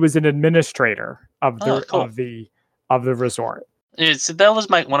 and she was an administrator of the resort. That was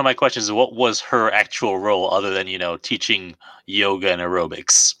one of my questions. What was her actual role other than teaching yoga and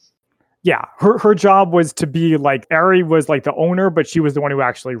aerobics? Yeah, her job was to be like Ari was like the owner, but she was the one who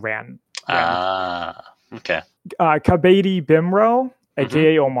actually ran. Okay. Kabedi Bimro,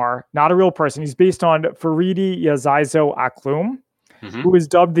 aka Omar, not a real person. He's based on Faridi Yazaizo Aklum. who was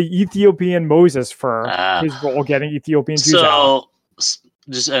dubbed the Ethiopian Moses for his role getting Ethiopian Jews out.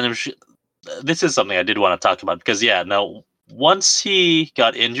 This is something I did want to talk about because, once he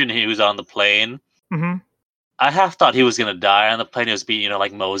got injured and he was on the plane, I half thought he was going to die on the plane. It was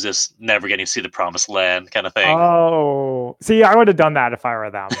like Moses never getting to see the promised land kind of thing. Oh, see, I would have done that if I were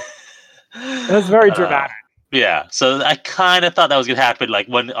them. That's very dramatic. Yeah, so I kind of thought that was going to happen, like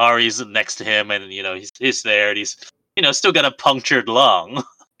when Ari's next to him and, he's there and he's, still got a punctured lung.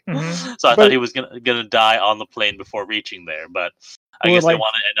 So I thought he was gonna die on the plane before reaching there, but I guess they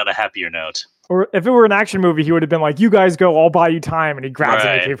want to end on a happier note. Or if it were an action movie, he would have been like, "You guys go, I'll buy you time," and he grabs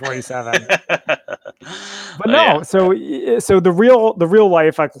an AK-47. But no, so the real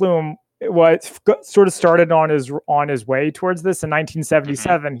life Clume sort of started on his way towards this in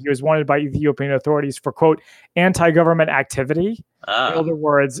 1977. He was wanted by Ethiopian authorities for, quote, anti-government activity. In other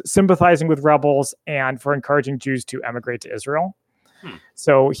words, sympathizing with rebels and for encouraging Jews to emigrate to Israel.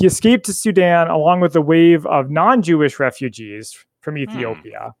 So he escaped to Sudan along with a wave of non-Jewish refugees from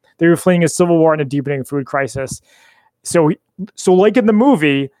Ethiopia. They were fleeing a civil war and a deepening food crisis. So like in the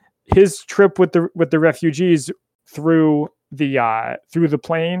movie, his trip with the refugees through the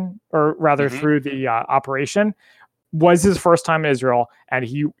plane, or rather through the operation, was his first time in Israel, and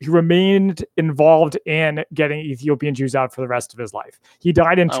he remained involved in getting Ethiopian Jews out for the rest of his life. He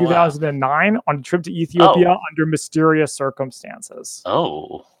died in 2009 on a trip to Ethiopia under mysterious circumstances.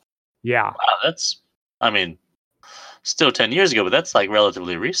 Oh. Yeah. Wow, that's, still 10 years ago, but that's like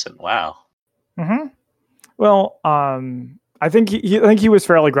relatively recent. Wow. Well, I think he was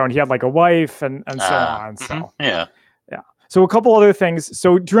fairly grown. He had like a wife and so on. So yeah. So a couple other things.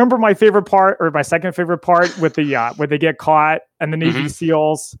 So do you remember my favorite part, or my second favorite part, with the where they get caught and the Navy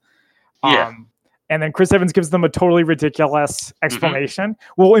SEALs? Yeah. And then Chris Evans gives them a totally ridiculous explanation.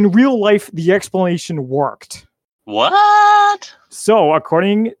 Well, in real life, the explanation worked. What? So,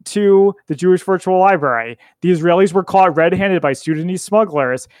 according to the Jewish Virtual Library, the Israelis were caught red-handed by Sudanese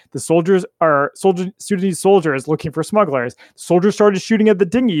smugglers. Sudanese soldiers looking for smugglers. Soldiers started shooting at the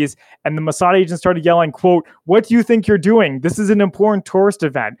dinghies, and the Mossad agents started yelling, quote, "What do you think you're doing? This is an important tourist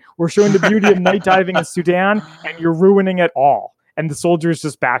event. We're showing the beauty of night diving in Sudan, and you're ruining it all." And the soldiers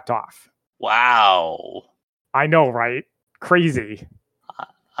just backed off. Wow. I know, right? Crazy.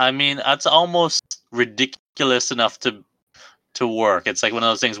 That's almost ridiculous enough to work. It's like one of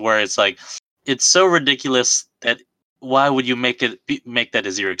those things where it's like, it's so ridiculous that why would you make that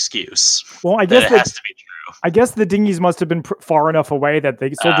as your excuse? Well, I guess it has to be true. I guess the dinghies must have been far enough away that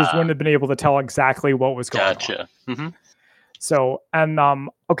the soldiers wouldn't have been able to tell exactly what was going on. Gotcha. So, and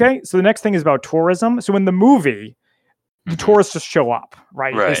okay, so the next thing is about tourism. So in the movie, the tourists just show up,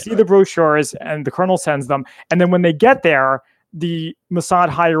 right? They see the brochures and the colonel sends them, and then when they get there, the Mossad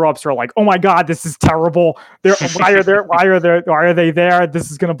higher ups are like, "Oh my God, this is terrible. Why are they there?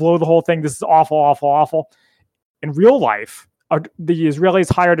 This is going to blow the whole thing. This is awful, awful, awful." In real life, the Israelis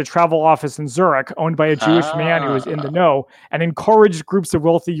hired a travel office in Zurich owned by a Jewish man who was in the know and encouraged groups of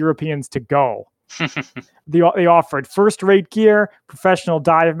wealthy Europeans to go. They offered first-rate gear, professional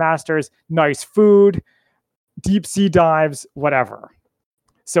dive masters, nice food, deep sea dives, whatever.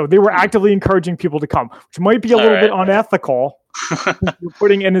 So they were actively encouraging people to come, which might be a little bit unethical. You're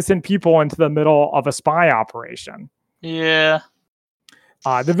putting innocent people into the middle of a spy operation. Yeah.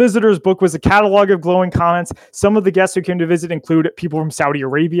 The visitor's book was a catalog of glowing comments. Some of the guests who came to visit include people from Saudi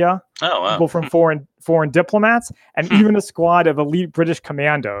Arabia, people from foreign diplomats, and even a squad of elite British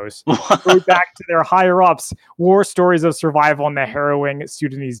commandos who wrote back to their higher-ups war stories of survival in the harrowing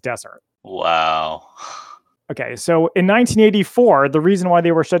Sudanese desert. Wow. Okay, so in 1984, the reason why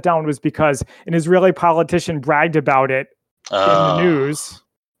they were shut down was because an Israeli politician bragged about it in the news.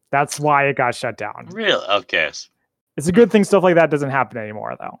 That's why it got shut down. Really? Okay. It's a good thing stuff like that doesn't happen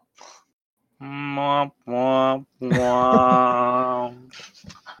anymore, though.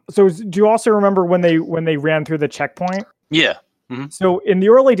 So do you also remember when they ran through the checkpoint? Yeah. So in the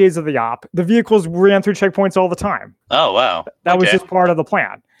early days of the op, the vehicles ran through checkpoints all the time. Oh, wow. That was just part of the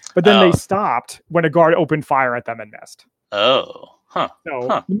plan. But then they stopped when a guard opened fire at them and missed. Oh. Huh.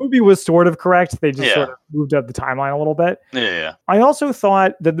 So the movie was sort of correct. They just sort of moved up the timeline a little bit. Yeah. I also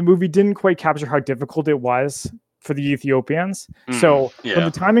thought that the movie didn't quite capture how difficult it was for the Ethiopians. So when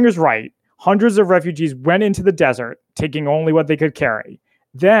the timing was right, hundreds of refugees went into the desert, taking only what they could carry.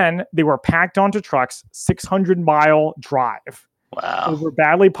 Then they were packed onto trucks, 600-mile drive. Wow. Over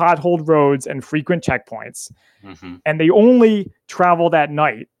badly potholed roads and frequent checkpoints. And they only traveled at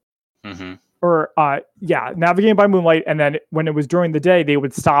night. Or, navigating by moonlight. And then when it was during the day, they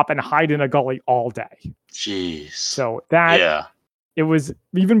would stop and hide in a gully all day. Jeez. So it was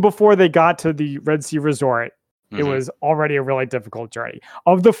even before they got to the Red Sea resort. It was already a really difficult journey.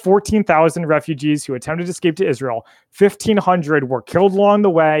 Of the 14,000 refugees who attempted to escape to Israel, 1,500 were killed along the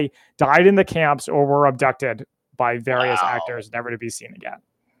way, died in the camps, or were abducted by various actors, never to be seen again.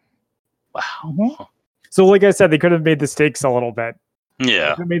 Wow. So like I said, they could have made the stakes a little bit.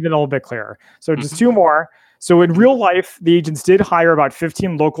 Yeah. Made it a little bit clearer. So just two more. So in real life, the agents did hire about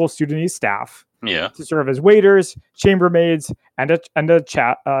 15 local Sudanese staff to serve as waiters, chambermaids, and a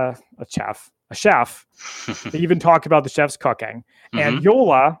chef. They even talked about the chef's cooking. And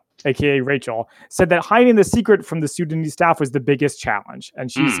Yola, aka Rachel, said that hiding the secret from the Sudanese staff was the biggest challenge.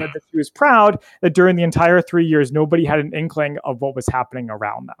 And she said that she was proud that during the entire 3 years, nobody had an inkling of what was happening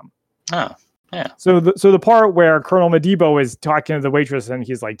around them. Oh, yeah. So the part where Colonel Madibo is talking to the waitress and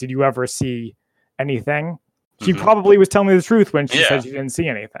he's like, "Did you ever see anything?" She probably was telling me the truth when she said she didn't see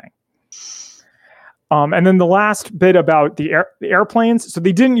anything. And then the last bit about the airplanes. So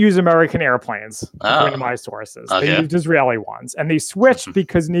they didn't use American airplanes, according to my sources. Okay. They used Israeli ones. And they switched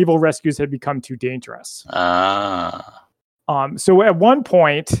because naval rescues had become too dangerous. So at one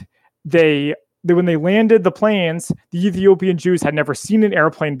point, when they landed the planes, the Ethiopian Jews had never seen an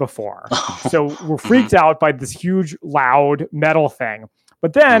airplane before. So were freaked out by this huge, loud metal thing.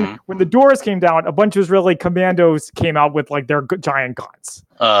 But then when the doors came down, a bunch of Israeli commandos came out with like their giant guns.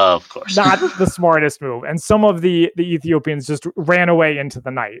 Of course. Not the smartest move. And some of the Ethiopians just ran away into the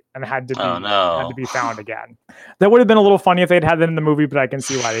night and had to be found again. That would have been a little funny if they'd had that in the movie, but I can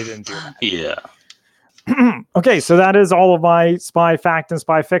see why they didn't do that. Yeah. Okay, so that is all of my spy fact and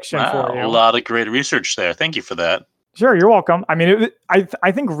spy fiction for you. A lot of great research there. Thank you for that. Sure, you're welcome. I mean,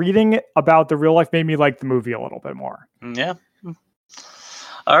 I think reading about the real life made me like the movie a little bit more. Yeah.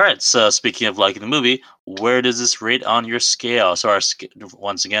 All right. So speaking of liking the movie, where does this rate on your scale? So our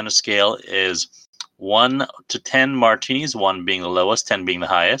scale is 1 to 10 martinis, 1 being the lowest, 10 being the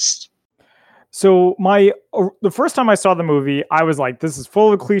highest. So the first time I saw the movie, I was like, this is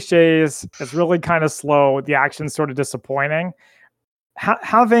full of cliches. It's really kind of slow. The action's sort of disappointing.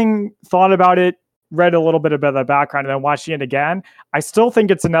 Having thought about it, read a little bit about the background, and then watching it again, I still think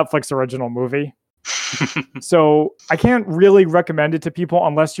it's a Netflix original movie. So I can't really recommend it to people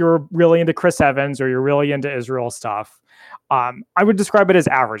unless you're really into Chris Evans or you're really into Israel stuff. I would describe it as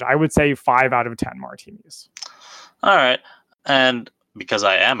average. I would say 5 out of 10 martinis. All right. And because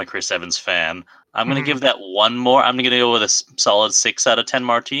I am a Chris Evans fan, I'm going to give that one more. I'm going to go with a solid 6 out of 10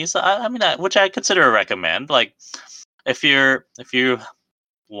 martinis. I mean, which I consider a recommend. Like, if you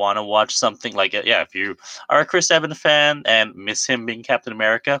want to watch something like it, if you are a Chris Evans fan and miss him being Captain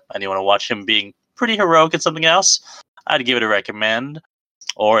America, and you want to watch him being pretty heroic and something else, I'd give it a recommend.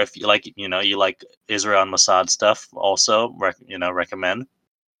 Or if you like, you like Israel and Mossad stuff, also recommend.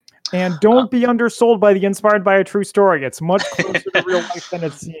 And don't be undersold by the inspired by a true story. It's much closer to real life than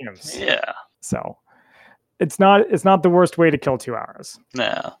it seems. Yeah. So it's not the worst way to kill 2 hours.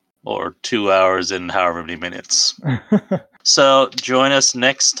 No. Or 2 hours and however many minutes. So join us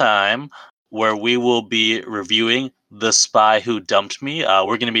next time where we will be reviewing The Spy Who Dumped Me.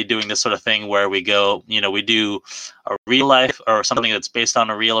 We're going to be doing this sort of thing where we go, we do a real life or something that's based on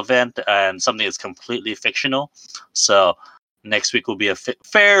a real event and something that's completely fictional. So next week we'll be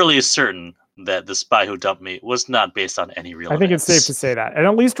fairly certain that The Spy Who Dumped Me was not based on any real event. I think it's safe to say that. And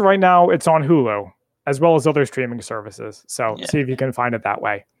at least right now it's on Hulu as well as other streaming services. So see if you can find it that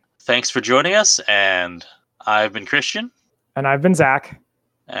way. Thanks for joining us. And I've been Christian. And I've been Zach.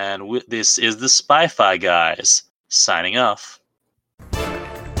 And this is the Spy-Fi Guys, signing off.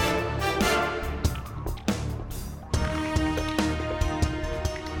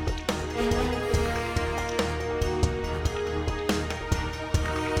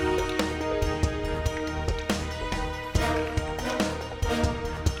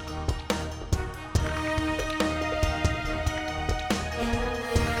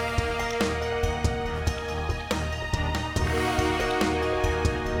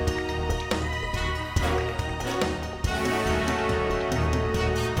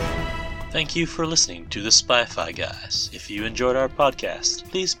 Thank you for listening to the Spy-Fi Guys. If you enjoyed our podcast,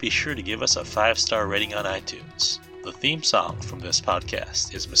 please be sure to give us a 5-star rating on iTunes. The theme song from this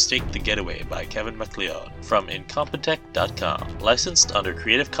podcast is Mistake the Getaway by Kevin MacLeod from Incompetech.com, licensed under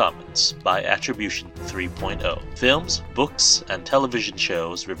Creative Commons by Attribution 3.0. Films, books, and television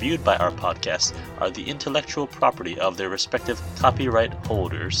shows reviewed by our podcast are the intellectual property of their respective copyright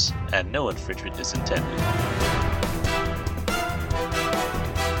holders, and no infringement is intended.